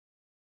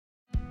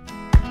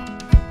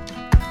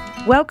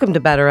Welcome to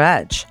Better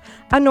Edge,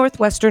 a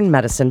Northwestern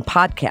medicine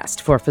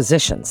podcast for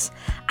physicians.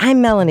 I'm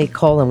Melanie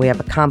Cole, and we have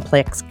a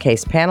complex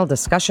case panel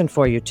discussion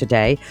for you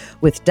today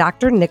with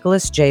Dr.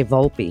 Nicholas J.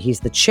 Volpe.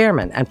 He's the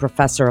chairman and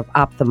professor of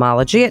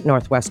ophthalmology at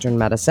Northwestern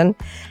Medicine,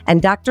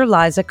 and Dr.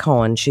 Liza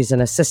Cohen. She's an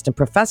assistant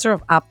professor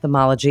of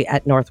ophthalmology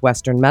at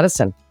Northwestern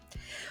Medicine.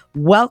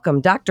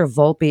 Welcome, Dr.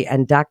 Volpe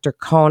and Dr.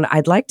 Cohen.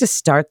 I'd like to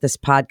start this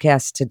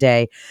podcast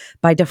today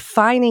by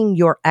defining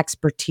your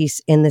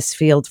expertise in this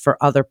field for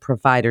other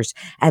providers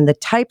and the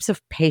types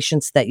of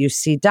patients that you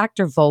see.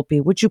 Dr.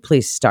 Volpe, would you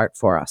please start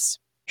for us?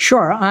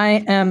 Sure.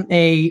 I am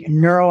a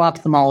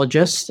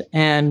neuro-ophthalmologist,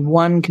 and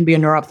one can be a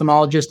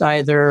neuro-ophthalmologist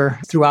either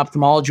through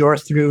ophthalmology or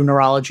through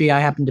neurology. I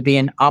happen to be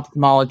an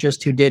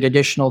ophthalmologist who did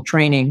additional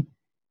training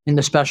in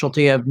the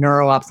specialty of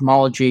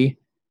neuro-ophthalmology,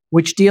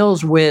 which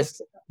deals with,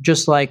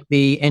 just like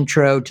the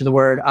intro to the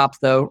word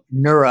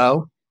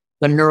neuro,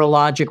 the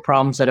neurologic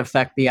problems that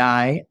affect the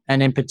eye,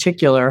 and in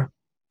particular,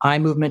 eye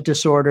movement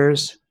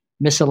disorders,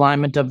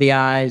 misalignment of the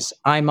eyes,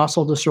 eye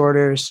muscle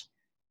disorders,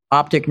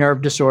 optic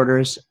nerve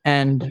disorders,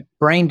 and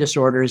brain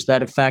disorders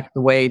that affect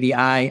the way the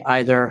eye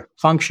either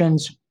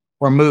functions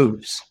or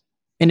moves.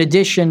 In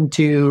addition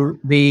to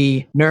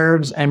the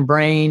nerves and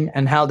brain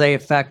and how they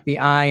affect the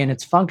eye and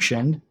its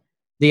function,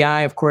 the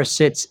eye, of course,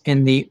 sits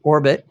in the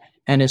orbit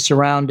and is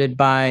surrounded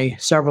by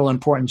several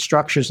important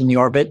structures in the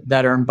orbit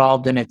that are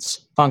involved in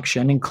its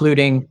function,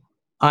 including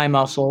eye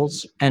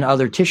muscles and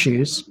other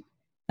tissues.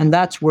 And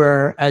that's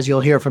where, as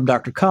you'll hear from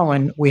Dr.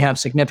 Cohen, we have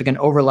significant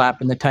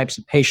overlap in the types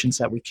of patients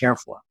that we care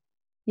for.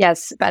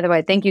 Yes. By the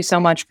way, thank you so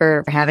much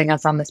for having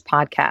us on this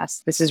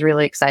podcast. This is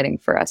really exciting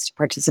for us to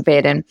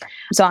participate in.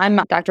 So I'm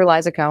Dr.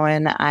 Liza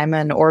Cohen. I'm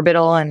an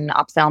orbital and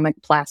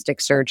ophthalmic plastic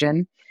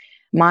surgeon.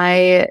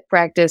 My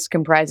practice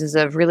comprises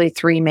of really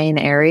three main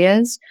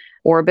areas: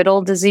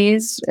 orbital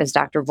disease, as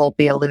Dr.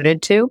 Volpe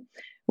alluded to,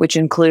 which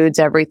includes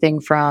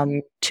everything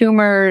from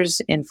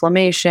tumors,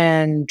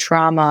 inflammation,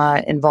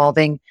 trauma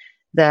involving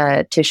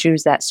the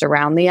tissues that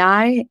surround the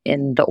eye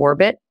in the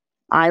orbit,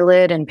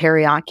 eyelid and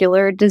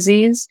periocular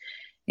disease,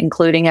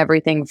 including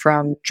everything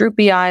from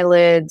droopy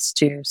eyelids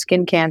to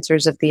skin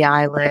cancers of the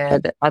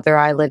eyelid, other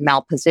eyelid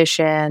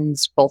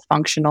malpositions, both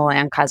functional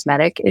and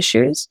cosmetic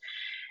issues.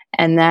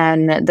 And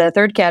then the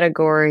third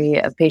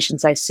category of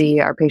patients I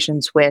see are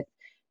patients with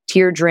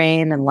tear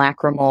drain and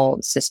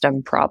lacrimal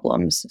system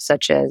problems,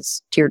 such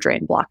as tear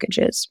drain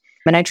blockages.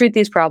 And I treat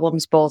these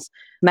problems both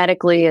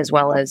medically as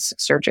well as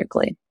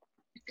surgically.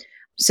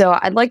 So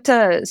I'd like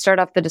to start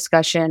off the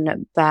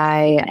discussion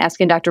by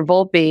asking Dr.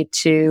 Volpe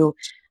to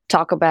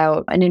talk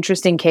about an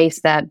interesting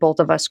case that both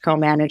of us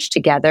co-managed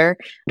together.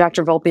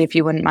 Dr. Volpe, if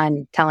you wouldn't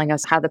mind telling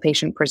us how the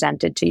patient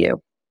presented to you.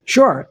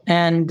 Sure.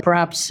 And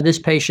perhaps this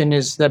patient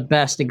is the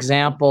best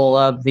example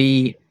of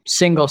the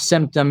single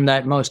symptom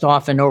that most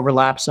often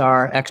overlaps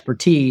our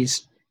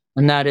expertise,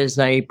 and that is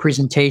a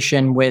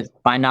presentation with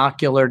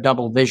binocular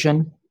double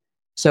vision.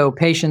 So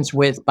patients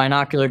with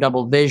binocular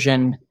double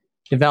vision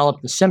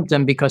develop the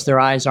symptom because their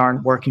eyes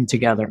aren't working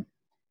together.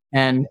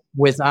 And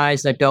with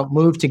eyes that don't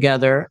move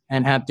together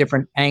and have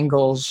different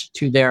angles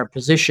to their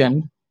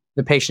position,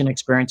 the patient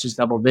experiences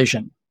double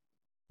vision.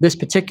 This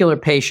particular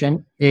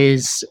patient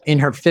is in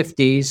her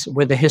 50s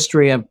with a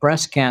history of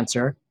breast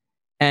cancer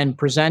and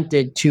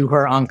presented to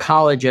her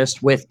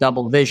oncologist with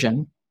double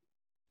vision.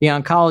 The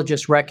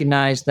oncologist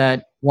recognized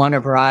that one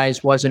of her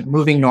eyes wasn't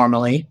moving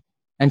normally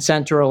and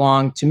sent her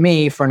along to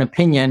me for an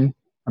opinion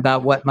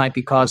about what might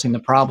be causing the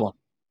problem.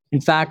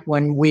 In fact,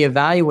 when we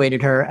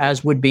evaluated her,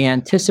 as would be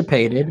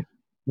anticipated,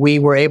 we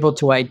were able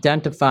to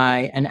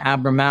identify an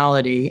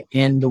abnormality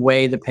in the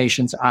way the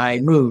patient's eye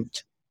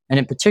moved. And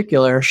in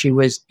particular, she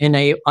was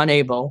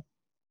unable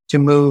to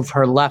move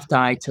her left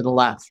eye to the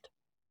left.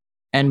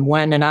 And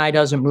when an eye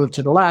doesn't move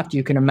to the left,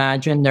 you can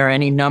imagine there are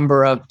any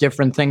number of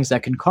different things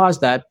that can cause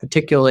that,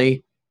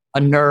 particularly a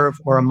nerve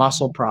or a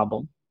muscle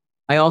problem.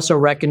 I also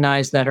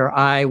recognized that her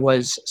eye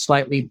was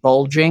slightly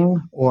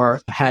bulging or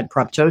had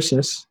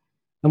proptosis.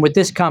 And with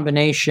this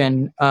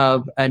combination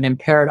of an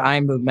impaired eye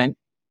movement,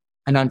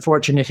 an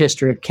unfortunate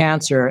history of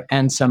cancer,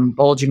 and some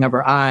bulging of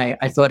her eye,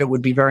 I thought it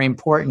would be very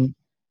important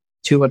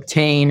to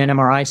obtain an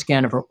MRI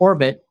scan of her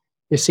orbit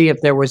to see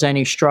if there was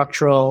any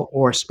structural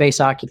or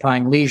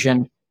space-occupying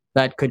lesion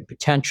that could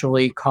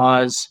potentially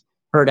cause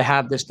her to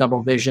have this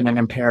double vision and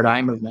impaired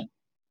eye movement.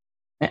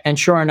 And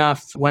sure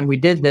enough, when we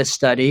did this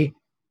study,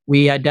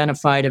 we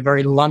identified a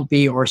very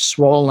lumpy or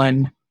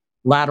swollen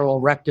lateral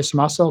rectus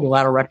muscle. The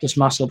lateral rectus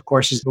muscle, of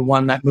course, is the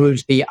one that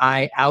moves the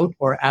eye out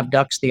or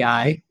abducts the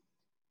eye.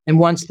 And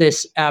once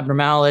this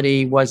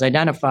abnormality was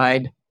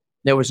identified,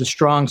 there was a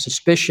strong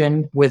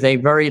suspicion with a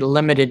very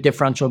limited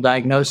differential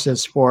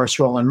diagnosis for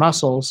swollen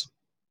muscles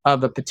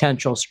of a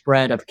potential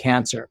spread of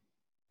cancer.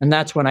 And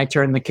that's when I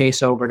turned the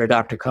case over to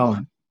Dr.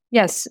 Cohen.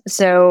 Yes.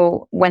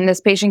 So when this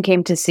patient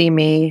came to see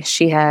me,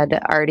 she had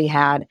already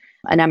had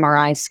an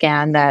MRI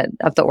scan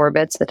of the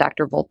orbits that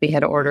Dr. Volpe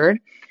had ordered.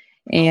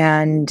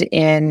 And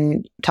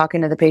in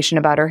talking to the patient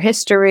about her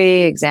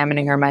history,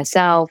 examining her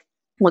myself,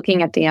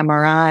 looking at the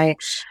MRI,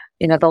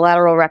 the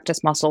lateral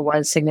rectus muscle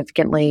was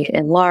significantly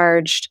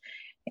enlarged.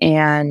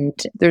 And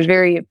there's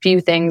very few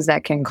things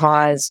that can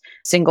cause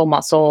single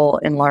muscle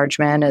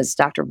enlargement, as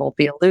Dr.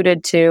 Volpe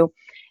alluded to.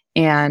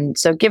 And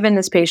so given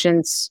this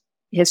patient's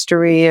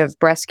history of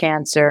breast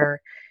cancer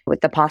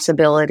with the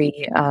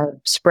possibility of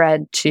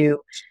spread to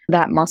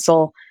that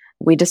muscle,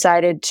 we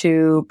decided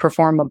to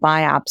perform a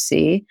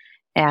biopsy,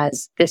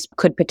 as this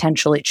could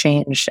potentially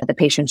change the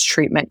patient's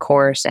treatment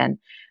course and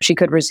she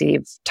could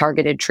receive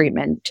targeted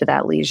treatment to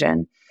that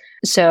lesion.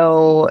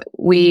 So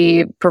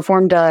we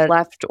performed a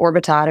left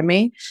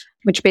orbitotomy,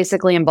 which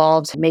basically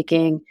involved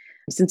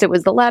since it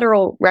was the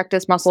lateral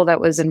rectus muscle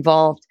that was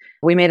involved,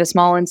 we made a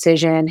small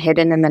incision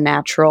hidden in the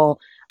natural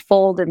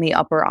fold in the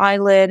upper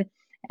eyelid,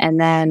 and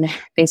then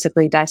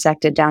basically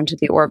dissected down to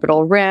the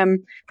orbital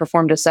rim,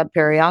 performed a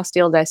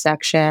subperiosteal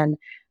dissection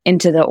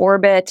into the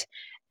orbit,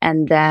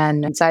 and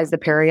then incised the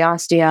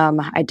periosteum,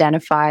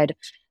 identified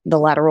the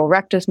lateral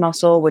rectus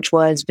muscle, which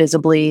was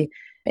visibly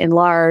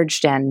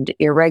enlarged and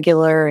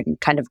irregular and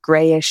kind of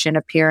grayish in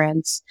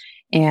appearance,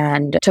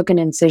 and took an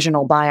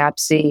incisional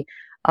biopsy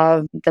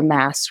of the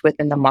mass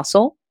within the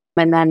muscle.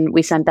 And then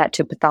we sent that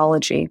to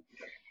pathology.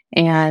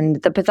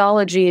 And the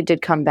pathology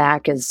did come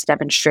back as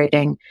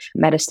demonstrating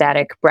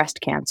metastatic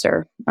breast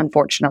cancer,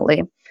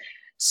 unfortunately.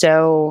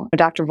 So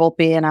Dr.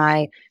 Volpe and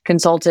I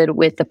consulted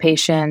with the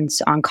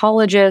patient's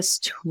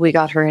oncologist. We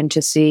got her in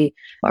to see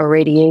a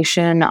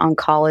radiation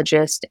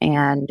oncologist,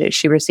 and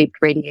she received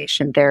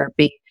radiation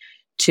therapy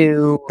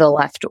to the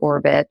left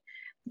orbit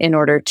in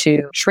order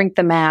to shrink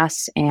the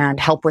mass and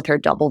help with her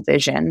double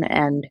vision.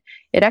 And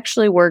it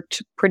actually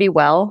worked pretty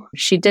well.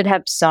 She did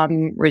have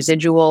some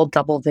residual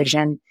double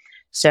vision.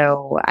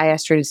 So I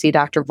asked her to see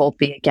Dr.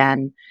 Volpe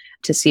again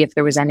to see if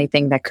there was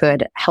anything that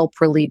could help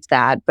relieve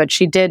that. But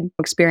she did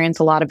experience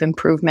a lot of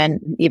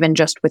improvement, even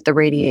just with the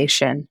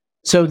radiation.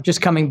 So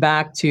just coming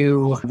back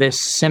to this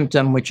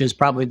symptom, which is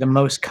probably the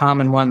most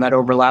common one that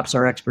overlaps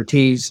our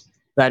expertise,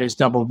 that is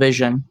double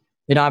vision.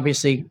 It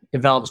obviously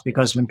develops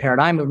because of impaired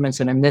eye movements,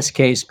 and in this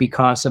case,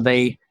 because of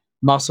a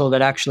muscle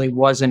that actually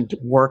wasn't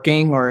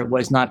working or it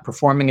was not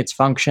performing its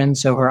function.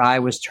 So her eye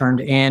was turned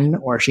in,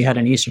 or she had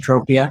an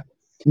esotropia.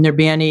 Can there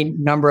be any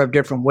number of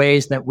different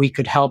ways that we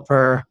could help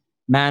her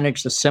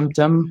manage the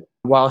symptom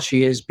while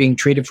she is being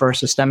treated for a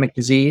systemic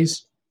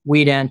disease?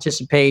 We'd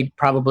anticipate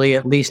probably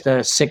at least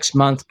a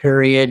 6-month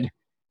period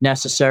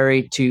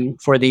necessary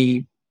for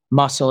the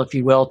muscle, if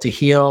you will, to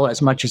heal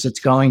as much as it's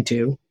going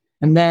to.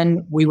 And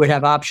then we would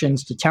have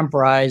options to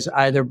temporize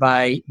either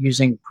by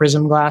using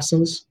prism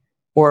glasses,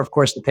 or of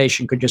course the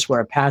patient could just wear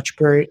a patch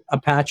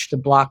to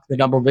block the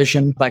double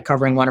vision by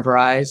covering one of her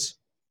eyes.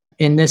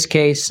 In this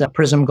case, a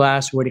prism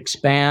glass would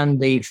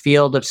expand the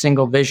field of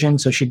single vision,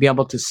 so she'd be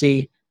able to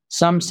see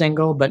some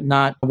single, but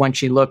not when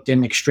she looked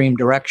in extreme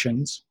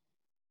directions.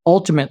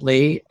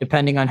 Ultimately,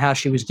 depending on how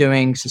she was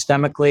doing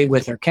systemically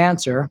with her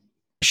cancer,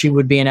 she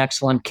would be an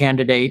excellent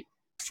candidate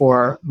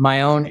for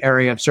my own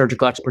area of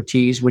surgical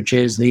expertise, which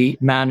is the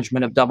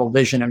management of double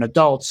vision in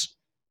adults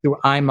through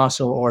eye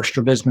muscle or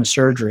strabismus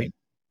surgery.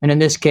 And in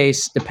this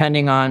case,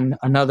 depending on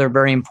another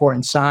very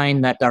important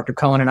sign that Dr.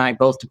 Cohen and I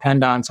both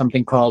depend on,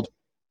 something called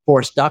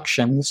forced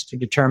ductions, to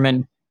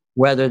determine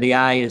whether the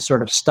eye is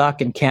sort of stuck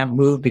and can't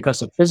move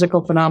because of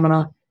physical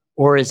phenomena,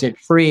 or is it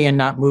free and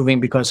not moving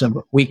because of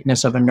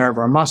weakness of a nerve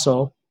or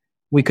muscle.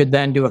 We could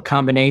then do a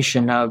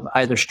combination of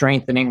either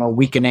strengthening or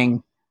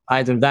weakening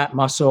either that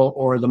muscle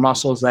or the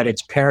muscles that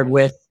it's paired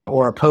with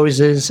or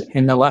opposes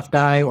in the left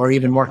eye, or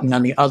even working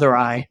on the other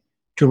eye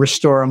to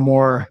restore a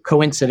more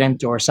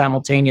coincident or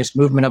simultaneous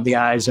movement of the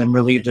eyes and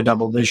relieve the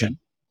double vision.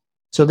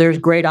 So there's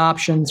great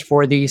options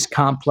for these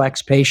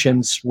complex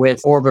patients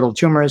with orbital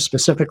tumors.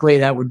 Specifically,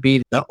 that would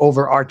be the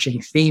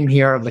overarching theme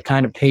here of the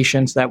kind of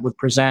patients that would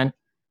present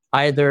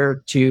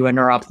either to a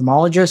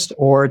neuro-ophthalmologist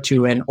or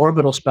to an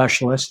orbital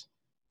specialist,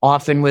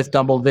 often with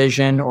double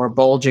vision or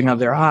bulging of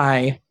their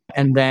eye.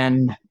 And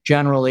then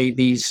generally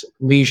these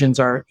lesions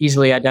are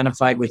easily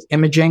identified with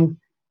imaging,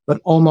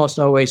 but almost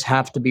always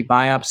have to be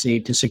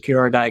biopsied to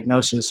secure a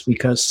diagnosis,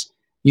 because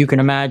you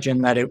can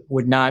imagine that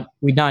we'd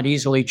not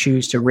easily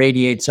choose to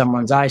radiate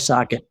someone's eye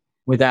socket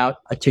without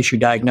a tissue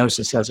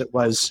diagnosis, as it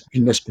was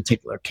in this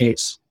particular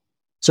case.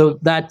 So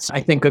that's,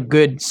 I think, a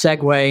good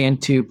segue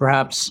into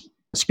perhaps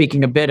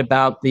speaking a bit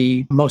about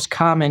the most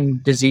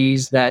common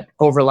disease that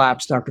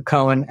overlaps Dr.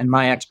 Cohen and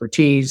my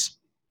expertise,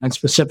 and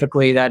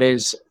specifically that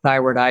is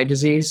thyroid eye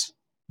disease.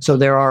 So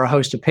there are a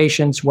host of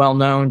patients well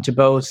known to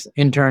both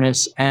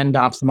internists and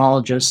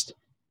ophthalmologists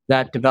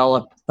that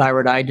develop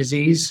thyroid eye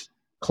disease,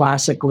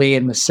 classically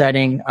in the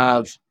setting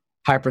of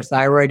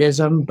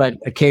hyperthyroidism, but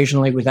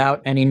occasionally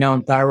without any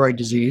known thyroid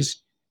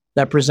disease,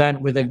 that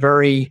present with a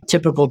very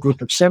typical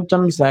group of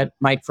symptoms that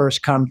might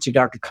first come to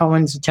Dr.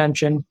 Cohen's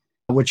attention,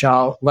 which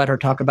I'll let her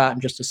talk about in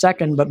just a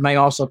second, but may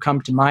also come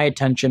to my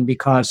attention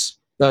because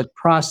the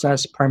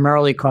process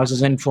primarily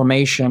causes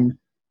inflammation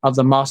of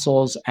the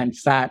muscles and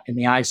fat in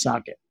the eye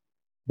socket.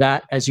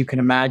 That, as you can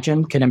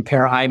imagine, can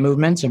impair eye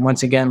movements and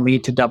once again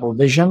lead to double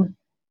vision,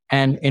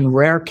 and in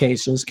rare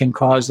cases can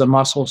cause the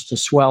muscles to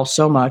swell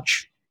so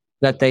much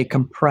that they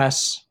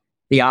compress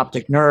the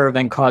optic nerve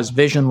and cause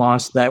vision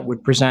loss that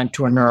would present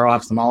to a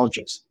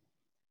neuro-ophthalmologist.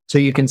 So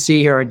you can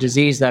see here a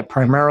disease that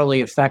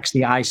primarily affects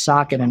the eye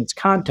socket and its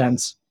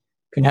contents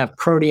can have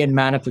protein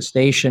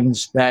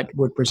manifestations that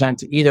would present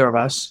to either of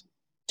us,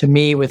 to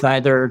me with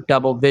either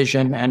double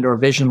vision and or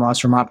vision loss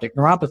from optic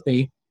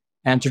neuropathy,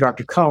 and to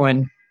Dr.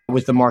 Cohen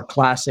with the more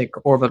classic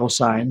orbital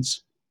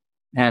signs.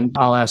 And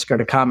I'll ask her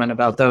to comment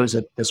about those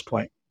at this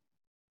point.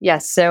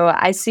 Yes. So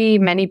I see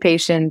many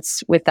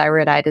patients with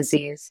thyroid eye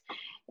disease.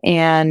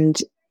 And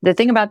the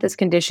thing about this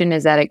condition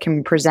is that it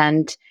can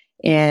present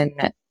in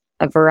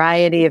a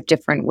variety of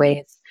different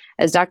ways.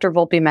 As Dr.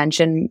 Volpe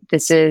mentioned,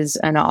 this is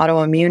an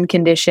autoimmune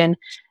condition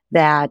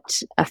that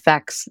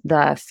affects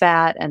the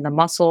fat and the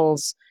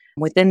muscles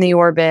within the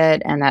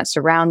orbit and that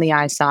surround the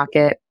eye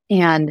socket.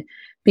 And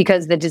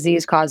because the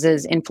disease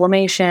causes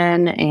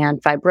inflammation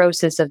and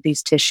fibrosis of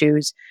these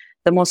tissues,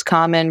 the most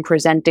common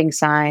presenting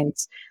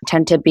signs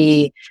tend to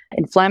be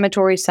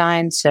inflammatory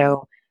signs,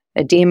 so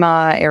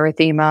edema,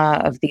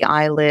 erythema of the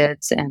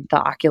eyelids and the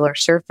ocular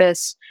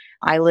surface,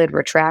 eyelid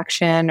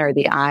retraction or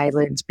the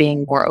eyelids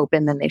being more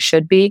open than they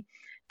should be,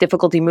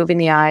 difficulty moving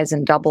the eyes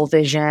and double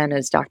vision,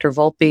 as Dr.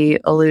 Volpe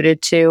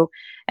alluded to,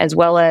 as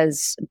well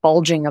as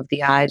bulging of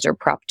the eyes or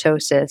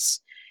proptosis.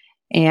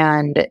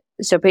 And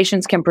so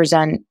patients can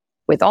present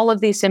with all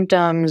of these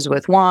symptoms,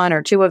 with one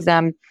or two of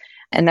them.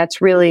 And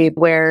that's really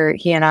where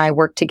he and I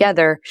work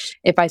together.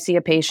 If I see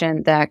a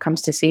patient that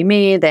comes to see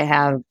me, they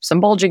have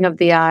some bulging of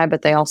the eye,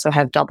 but they also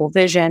have double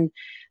vision,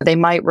 they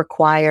might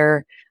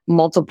require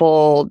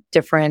multiple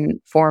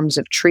different forms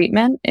of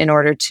treatment in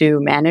order to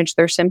manage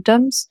their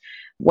symptoms,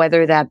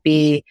 whether that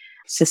be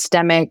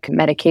systemic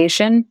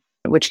medication,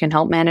 which can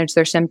help manage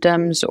their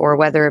symptoms, or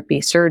whether it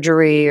be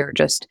surgery or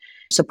just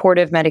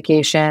supportive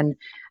medication.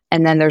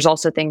 And then there's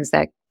also things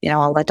that,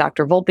 I'll let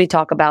Dr. Volpe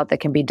talk about that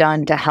can be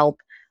done to help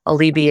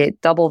alleviate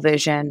double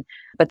vision.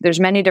 But there's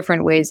many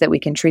different ways that we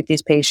can treat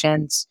these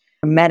patients.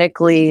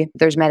 Medically,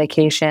 there's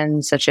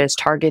medications such as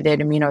targeted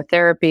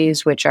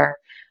immunotherapies, which are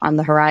on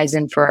the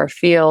horizon for our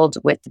field,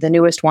 with the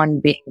newest one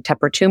being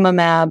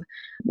teprotumumab,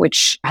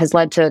 which has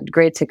led to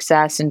great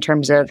success in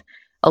terms of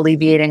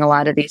alleviating a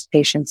lot of these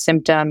patients'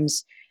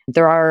 symptoms.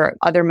 There are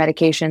other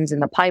medications in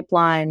the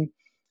pipeline.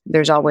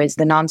 There's always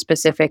the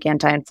nonspecific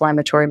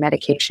anti-inflammatory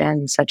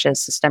medications such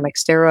as systemic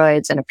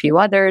steroids and a few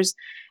others.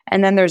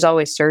 And then there's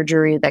always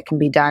surgery that can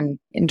be done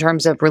in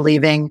terms of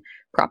relieving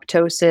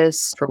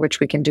proptosis, for which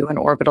we can do an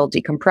orbital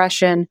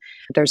decompression.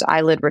 There's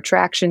eyelid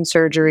retraction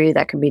surgery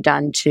that can be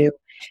done to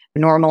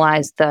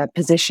normalize the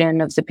position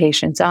of the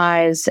patient's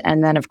eyes.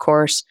 And then, of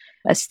course,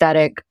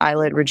 aesthetic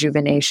eyelid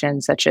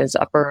rejuvenation, such as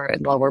upper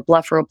and lower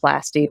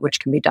blepharoplasty, which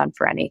can be done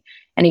for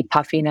any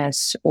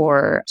puffiness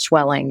or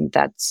swelling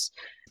that's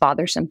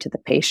bothersome to the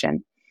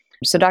patient.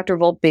 So Dr.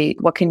 Volpe,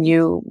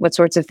 what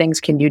sorts of things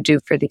can you do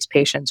for these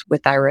patients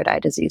with thyroid eye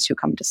disease who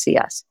come to see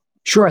us?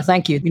 Sure.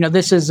 Thank you.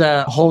 This is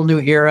a whole new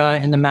era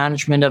in the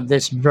management of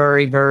this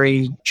very,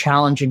 very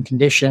challenging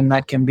condition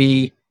that can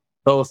be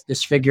both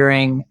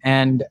disfiguring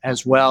and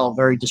as well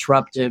very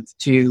disruptive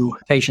to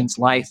patients'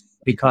 life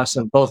because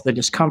of both the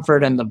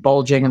discomfort and the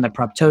bulging and the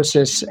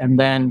proptosis, and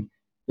then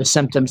the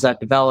symptoms that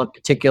develop,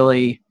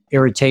 particularly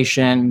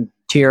irritation,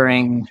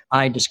 tearing,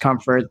 eye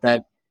discomfort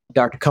that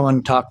Dr.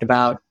 Cohen talked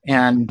about,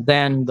 and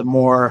then the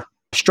more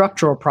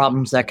structural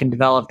problems that can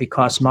develop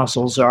because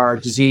muscles are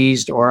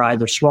diseased or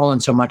either swollen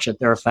so much that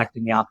they're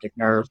affecting the optic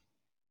nerve.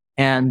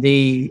 And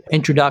the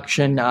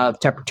introduction of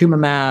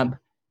teprotumumab,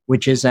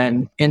 which is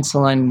an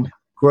insulin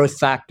growth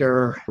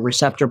factor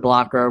receptor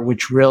blocker,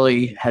 which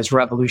really has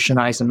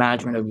revolutionized the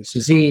management of this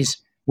disease.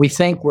 We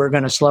think we're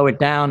going to slow it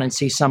down and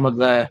see some of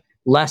the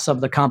less of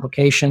the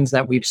complications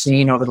that we've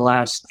seen over the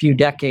last few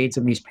decades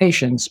in these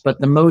patients, but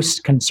the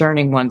most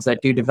concerning ones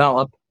that do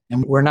develop,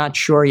 and we're not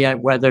sure yet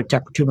whether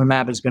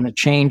teprotumumab is going to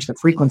change the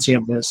frequency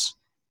of this,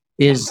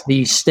 is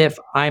the stiff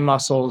eye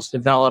muscles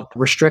develop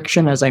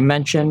restriction. As I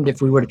mentioned,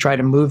 if we were to try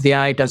to move the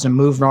eye, it doesn't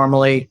move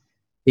normally.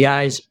 The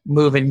eyes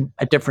move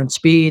at different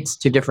speeds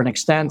to different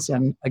extents.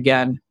 And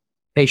again,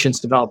 patients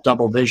develop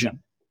double vision.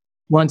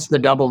 Once the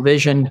double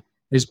vision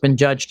has been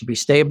judged to be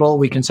stable,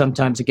 we can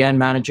sometimes, again,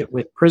 manage it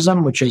with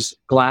prism, which is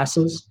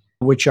glasses,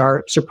 which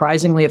are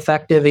surprisingly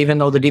effective, even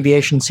though the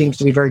deviation seems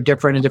to be very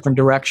different in different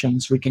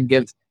directions. We can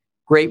give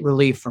great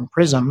relief from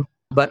prism,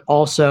 but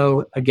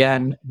also,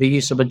 again, the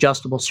use of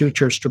adjustable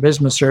suture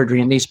strabismus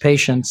surgery in these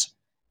patients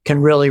can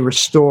really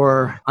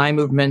restore eye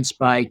movements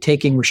by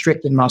taking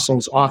restricted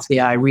muscles off the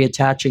eye,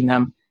 reattaching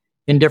them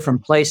in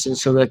different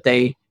places so that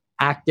they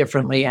act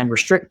differently and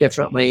restrict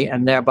differently,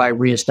 and thereby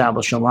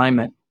reestablish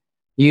alignment.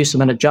 The use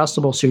of an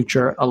adjustable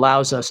suture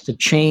allows us to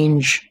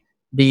change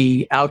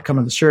the outcome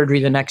of the surgery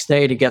the next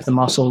day to get the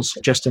muscles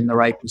just in the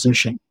right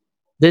position.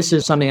 This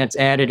is something that's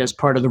added as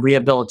part of the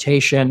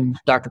rehabilitation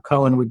Dr.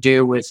 Cohen would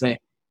do with the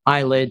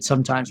eyelid,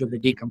 sometimes with the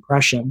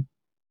decompression.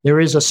 There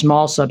is a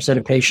small subset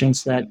of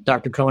patients that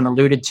Dr. Cohen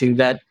alluded to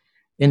that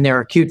in their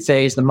acute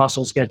phase, the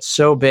muscles get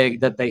so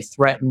big that they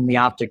threaten the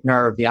optic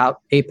nerve. The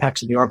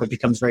apex of the orbit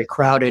becomes very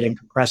crowded and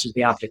compresses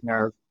the optic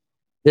nerve.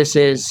 This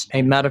is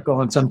a medical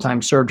and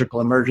sometimes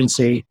surgical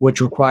emergency, which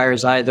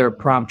requires either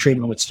prompt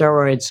treatment with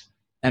steroids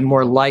and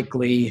more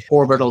likely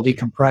orbital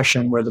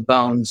decompression, where the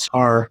bones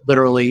are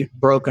literally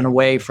broken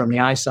away from the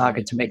eye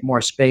socket to make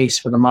more space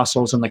for the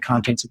muscles and the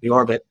contents of the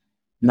orbit.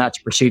 And that's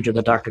a procedure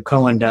that Dr.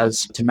 Cohen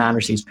does to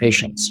manage these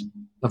patients.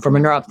 But from a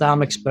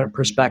neuro-ophthalmic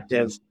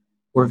perspective,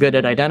 we're good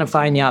at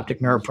identifying the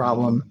optic nerve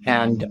problem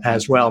and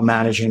as well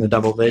managing the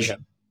double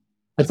vision.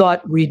 I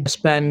thought we'd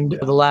spend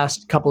the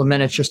last couple of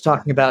minutes just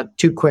talking about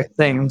two quick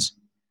things.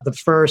 The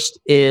first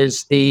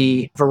is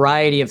the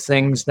variety of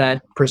things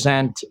that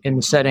present in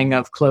the setting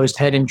of closed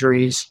head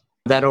injuries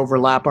that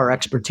overlap our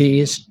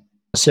expertise.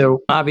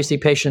 So obviously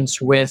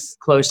patients with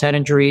closed head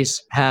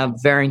injuries have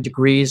varying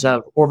degrees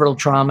of orbital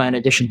trauma in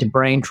addition to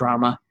brain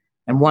trauma.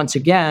 And once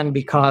again,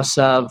 because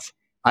of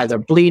either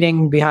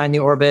bleeding behind the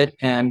orbit,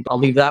 and I'll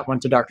leave that one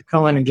to Dr.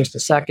 Cohen in just a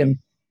second,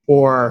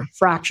 or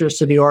fractures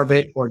to the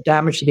orbit, or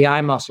damage to the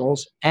eye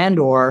muscles, and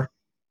or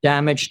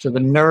damage to the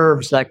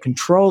nerves that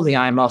control the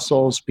eye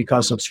muscles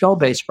because of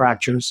skull-base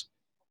fractures,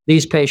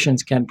 these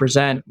patients can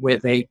present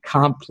with a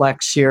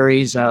complex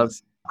series of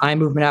eye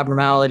movement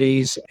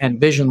abnormalities and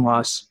vision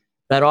loss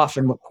that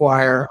often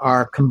require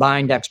our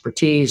combined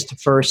expertise to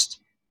first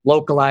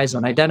localize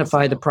and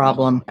identify the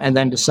problem, and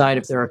then decide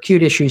if there are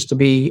acute issues to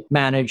be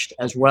managed,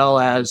 as well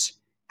as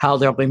how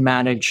they'll be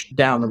managed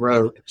down the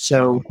road.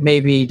 So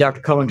maybe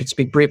Dr. Cohen could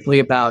speak briefly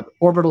about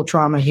orbital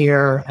trauma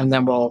here, and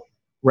then we'll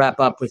wrap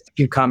up with a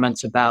few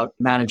comments about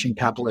managing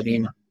papillary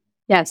edema.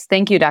 Yes,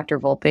 thank you, Dr.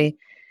 Volpe.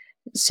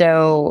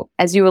 So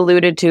as you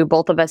alluded to,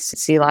 both of us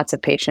see lots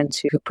of patients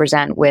who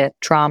present with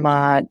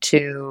trauma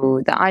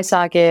to the eye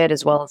socket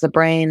as well as the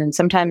brain. And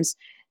sometimes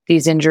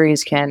these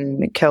injuries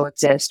can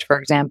coexist. For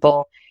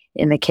example,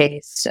 in the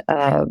case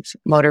of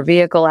motor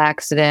vehicle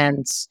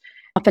accidents,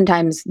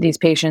 oftentimes these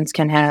patients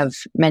can have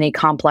many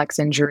complex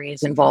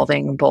injuries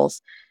involving both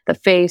the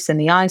face and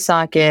the eye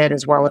socket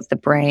as well as the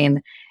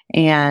brain.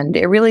 And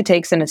it really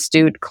takes an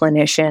astute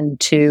clinician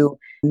to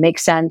make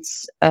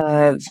sense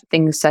of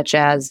things such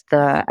as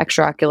the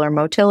extraocular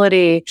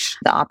motility,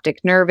 the optic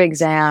nerve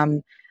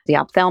exam, the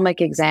ophthalmic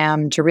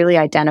exam, to really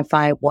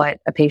identify what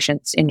a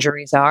patient's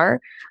injuries are.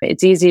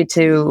 It's easy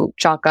to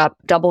chalk up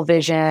double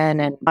vision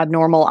and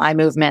abnormal eye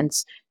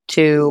movements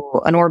to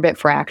an orbit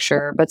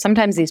fracture, but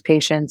sometimes these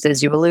patients,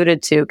 as you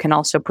alluded to, can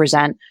also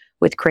present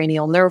with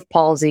cranial nerve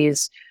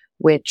palsies,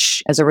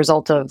 which, as a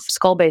result of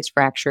skull-base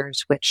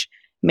fractures, which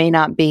may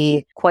not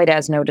be quite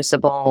as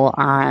noticeable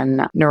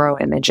on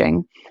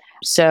neuroimaging.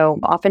 So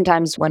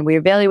oftentimes when we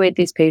evaluate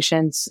these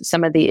patients,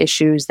 some of the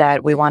issues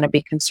that we want to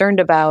be concerned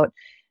about,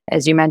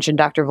 as you mentioned,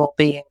 Dr.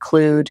 Volpe,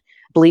 include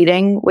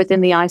bleeding within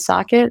the eye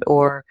socket,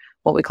 or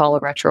what we call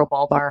a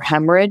retrobulbar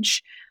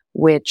hemorrhage,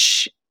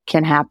 which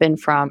can happen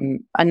from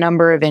a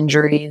number of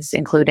injuries,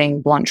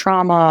 including blunt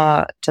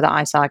trauma to the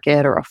eye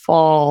socket or a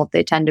fall.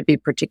 They tend to be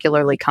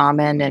particularly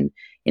common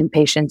in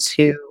patients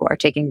who are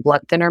taking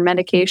blood thinner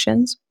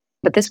medications.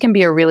 But this can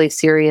be a really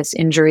serious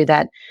injury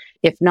that,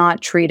 if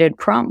not treated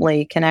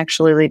promptly, can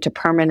actually lead to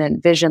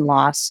permanent vision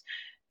loss,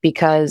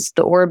 because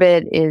the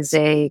orbit is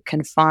a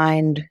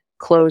confined,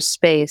 closed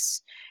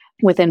space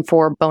within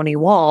four bony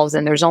walls,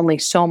 and there's only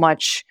so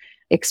much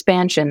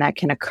expansion that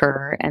can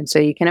occur. And so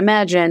you can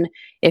imagine,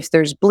 if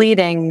there's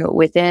bleeding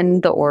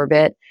within the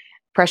orbit,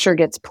 pressure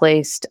gets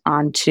placed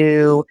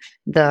onto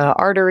the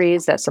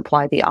arteries that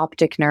supply the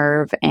optic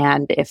nerve.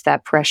 And if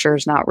that pressure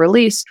is not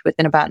released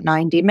within about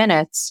 90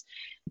 minutes,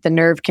 the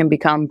nerve can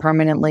become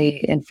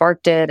permanently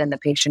infarcted and the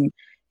patient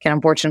can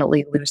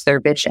unfortunately lose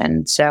their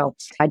vision. So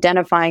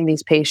identifying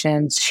these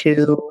patients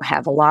who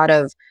have a lot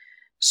of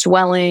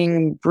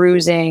swelling,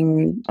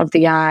 bruising of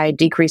the eye,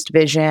 decreased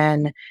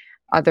vision,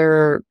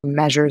 other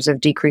measures of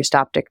decreased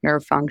optic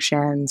nerve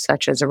function,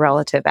 such as a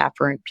relative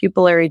afferent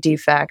pupillary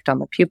defect on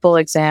the pupil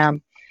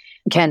exam,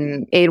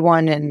 can aid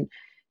one in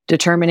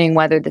determining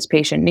whether this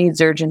patient needs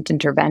urgent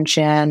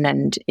intervention.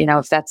 And,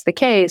 if that's the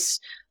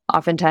case,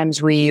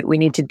 oftentimes we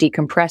need to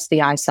decompress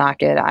the eye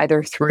socket,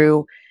 either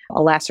through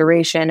a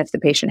laceration, if the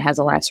patient has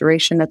a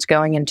laceration that's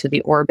going into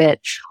the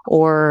orbit,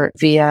 or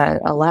via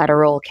a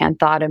lateral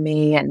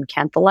canthotomy and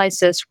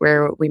cantholysis,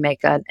 where we make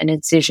an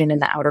incision in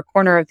the outer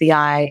corner of the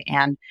eye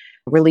and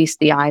release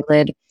the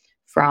eyelid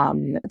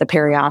from the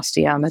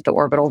periosteum at the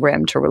orbital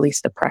rim to release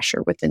the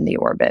pressure within the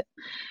orbit.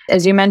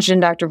 As you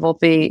mentioned, Dr.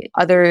 Volpe,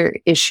 other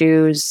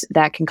issues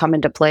that can come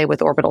into play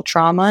with orbital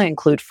trauma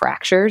include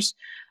fractures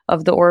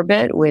of the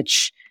orbit,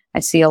 which I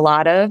see a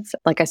lot of.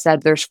 Like I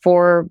said, there's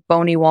four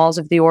bony walls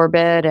of the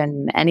orbit,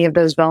 and any of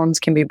those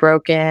bones can be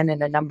broken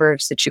in a number of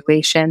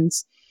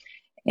situations.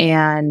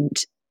 And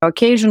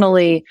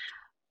occasionally,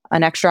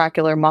 an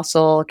extraocular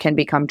muscle can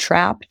become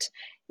trapped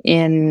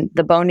in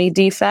the bony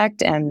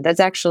defect, and that's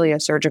actually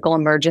a surgical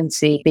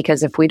emergency,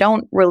 because if we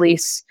don't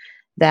release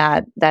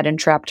that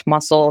entrapped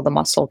muscle, the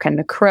muscle can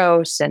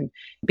necrose and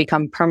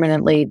become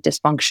permanently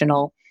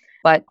dysfunctional.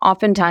 But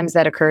oftentimes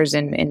that occurs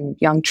in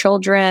young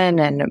children,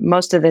 and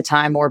most of the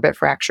time orbit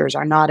fractures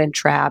are not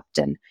entrapped,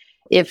 and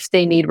if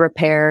they need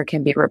repair,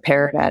 can be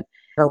repaired at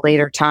a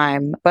later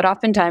time. But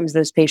oftentimes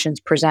those patients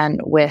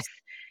present with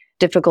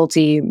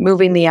difficulty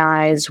moving the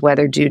eyes,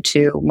 whether due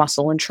to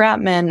muscle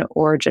entrapment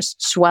or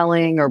just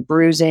swelling or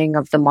bruising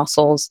of the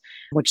muscles,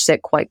 which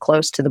sit quite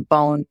close to the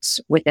bones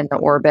within the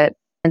orbit.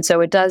 And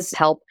so it does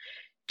help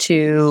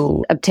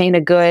to obtain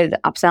a good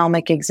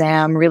ophthalmic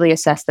exam, really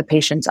assess the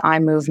patient's eye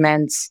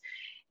movements.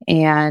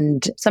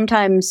 And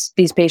sometimes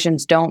these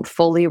patients don't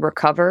fully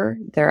recover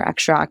their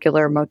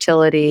extraocular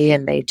motility,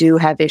 and they do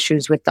have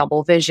issues with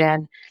double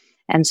vision.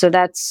 And so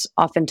that's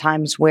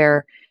oftentimes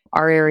where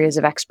our areas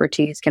of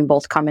expertise can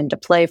both come into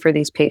play for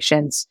these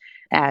patients,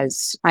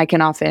 as I can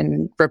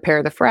often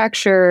repair the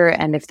fracture.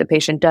 And if the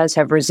patient does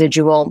have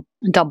residual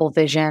double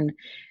vision,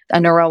 a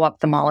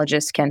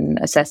neuro-ophthalmologist can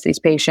assess these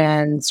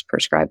patients,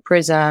 prescribe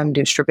prism,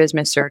 do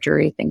strabismus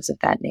surgery, things of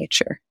that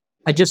nature.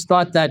 I just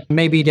thought that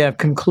maybe to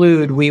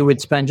conclude, we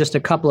would spend just a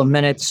couple of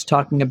minutes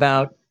talking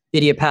about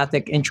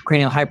idiopathic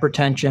intracranial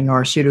hypertension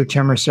or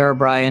pseudotumor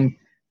cerebri. And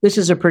this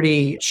is a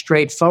pretty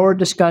straightforward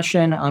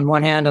discussion on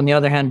one hand, on the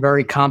other hand,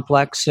 very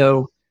complex.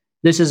 So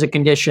this is a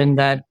condition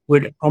that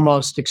would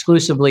almost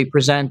exclusively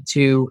present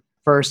to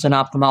first an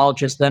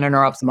ophthalmologist, then a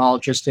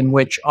neuro-ophthalmologist, in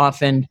which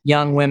often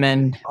young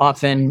women,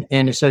 often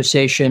in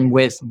association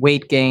with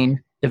weight gain,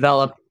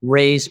 develop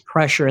raised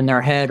pressure in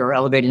their head or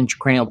elevated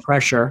intracranial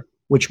pressure,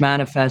 which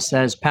manifests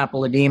as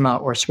papilledema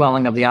or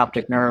swelling of the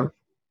optic nerve.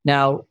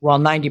 Now, while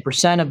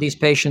 90% of these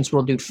patients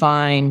will do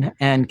fine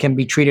and can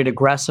be treated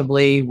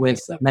aggressively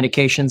with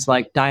medications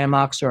like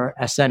Diamox or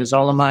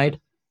acetazolamide,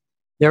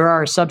 there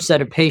are a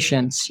subset of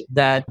patients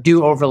that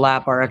do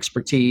overlap our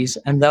expertise,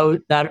 and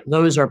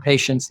those are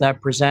patients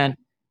that present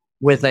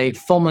with a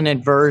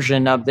fulminant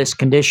version of this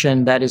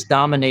condition that is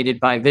dominated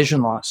by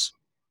vision loss.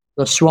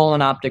 The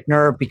swollen optic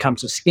nerve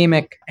becomes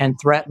ischemic and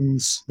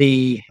threatens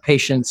the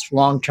patient's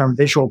long-term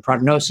visual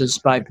prognosis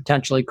by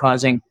potentially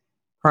causing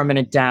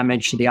permanent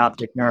damage to the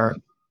optic nerve.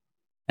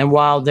 And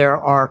while there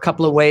are a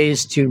couple of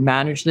ways to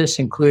manage this,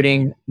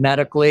 including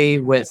medically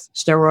with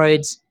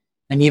steroids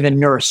and even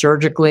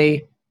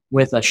neurosurgically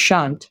with a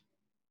shunt,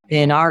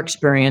 in our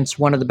experience,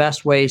 one of the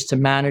best ways to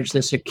manage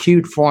this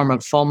acute form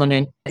of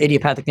fulminant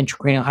idiopathic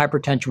intracranial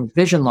hypertension with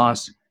vision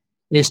loss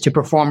is to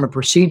perform a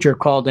procedure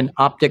called an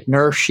optic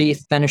nerve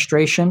sheath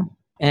fenestration.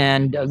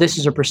 And this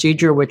is a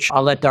procedure which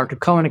I'll let Dr.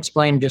 Cohen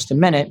explain in just a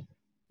minute,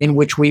 in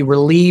which we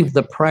relieve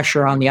the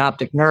pressure on the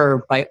optic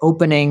nerve by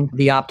opening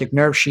the optic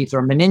nerve sheath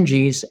or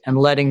meninges and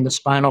letting the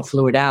spinal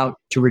fluid out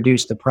to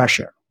reduce the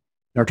pressure.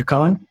 Dr.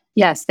 Cohen?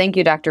 Yes, thank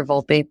you, Dr.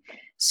 Volpe.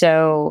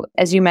 So,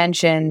 as you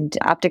mentioned,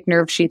 optic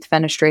nerve sheath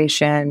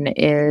fenestration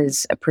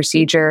is a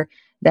procedure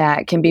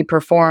that can be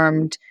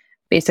performed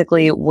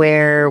basically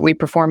where we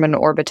perform an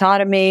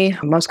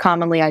orbitotomy. Most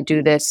commonly, I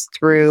do this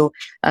through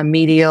a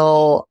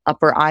medial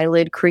upper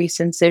eyelid crease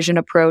incision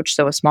approach,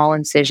 so a small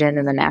incision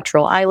in the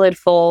natural eyelid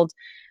fold.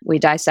 We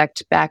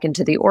dissect back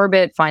into the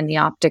orbit, find the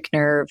optic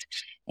nerve,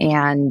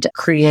 and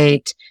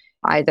create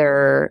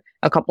either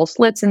a couple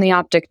slits in the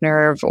optic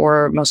nerve,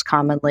 or most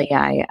commonly,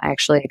 I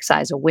actually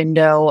excise a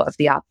window of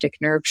the optic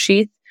nerve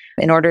sheath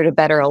in order to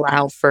better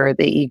allow for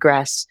the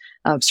egress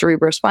of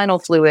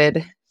cerebrospinal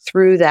fluid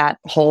through that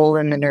hole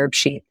in the nerve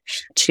sheath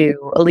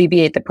to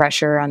alleviate the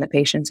pressure on the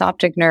patient's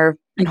optic nerve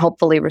and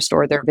hopefully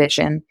restore their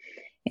vision.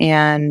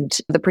 And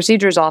the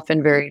procedure is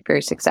often very,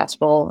 very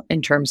successful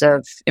in terms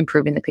of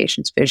improving the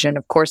patient's vision.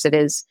 Of course, it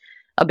is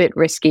a bit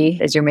risky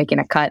as you're making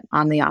a cut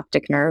on the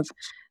optic nerve.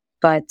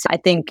 But I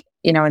think,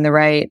 in the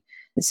right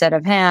set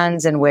of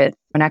hands and with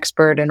an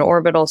expert in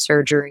orbital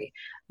surgery,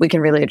 we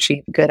can really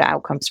achieve good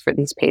outcomes for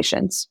these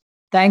patients.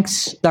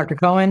 Thanks, Dr.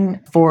 Cohen,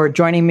 for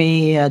joining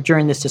me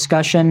during this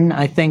discussion.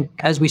 I think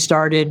as we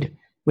started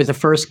with the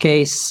first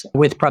case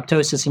with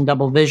proptosis and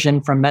double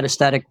vision from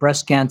metastatic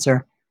breast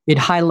cancer, it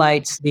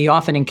highlights the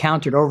often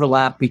encountered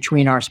overlap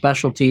between our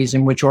specialties,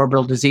 in which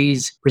orbital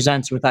disease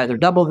presents with either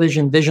double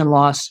vision, vision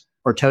loss,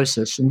 or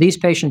ptosis. And these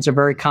patients are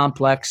very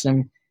complex,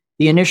 and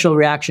the initial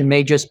reaction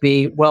may just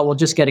be, well, we'll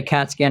just get a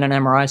CAT scan and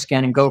MRI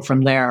scan and go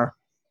from there.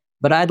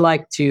 But I'd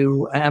like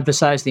to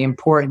emphasize the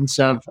importance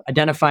of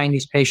identifying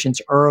these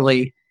patients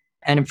early.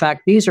 And in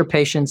fact, these are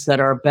patients that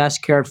are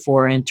best cared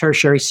for in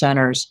tertiary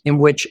centers in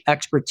which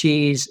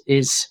expertise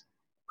is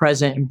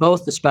present in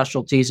both the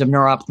specialties of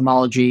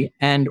neuro-ophthalmology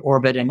and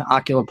orbit and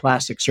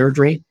oculoplastic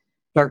surgery.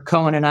 Dr.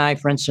 Cohen and I,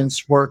 for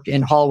instance, work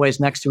in hallways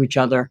next to each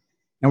other,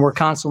 and we're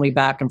constantly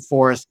back and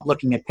forth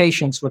looking at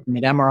patients, looking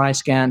at MRI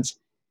scans,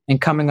 and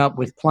coming up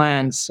with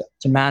plans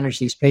to manage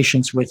these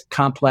patients with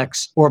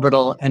complex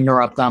orbital and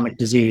neuro-ophthalmic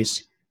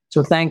disease.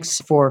 So thanks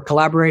for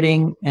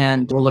collaborating,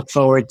 and we'll look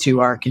forward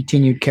to our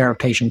continued care of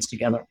patients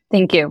together.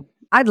 Thank you.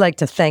 I'd like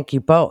to thank you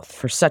both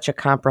for such a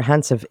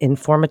comprehensive,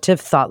 informative,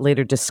 thought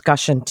leader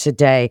discussion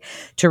today.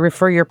 To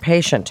refer your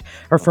patient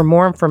or for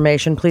more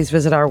information, please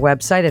visit our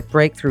website at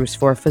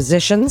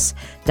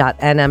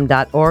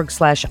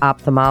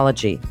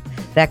breakthroughsforphysicians.nm.org/ophthalmology.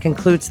 That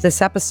concludes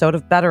this episode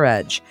of Better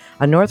Edge,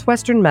 a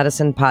Northwestern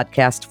medicine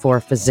podcast for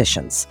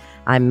physicians.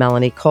 I'm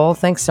Melanie Cole.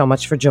 Thanks so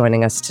much for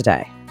joining us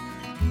today.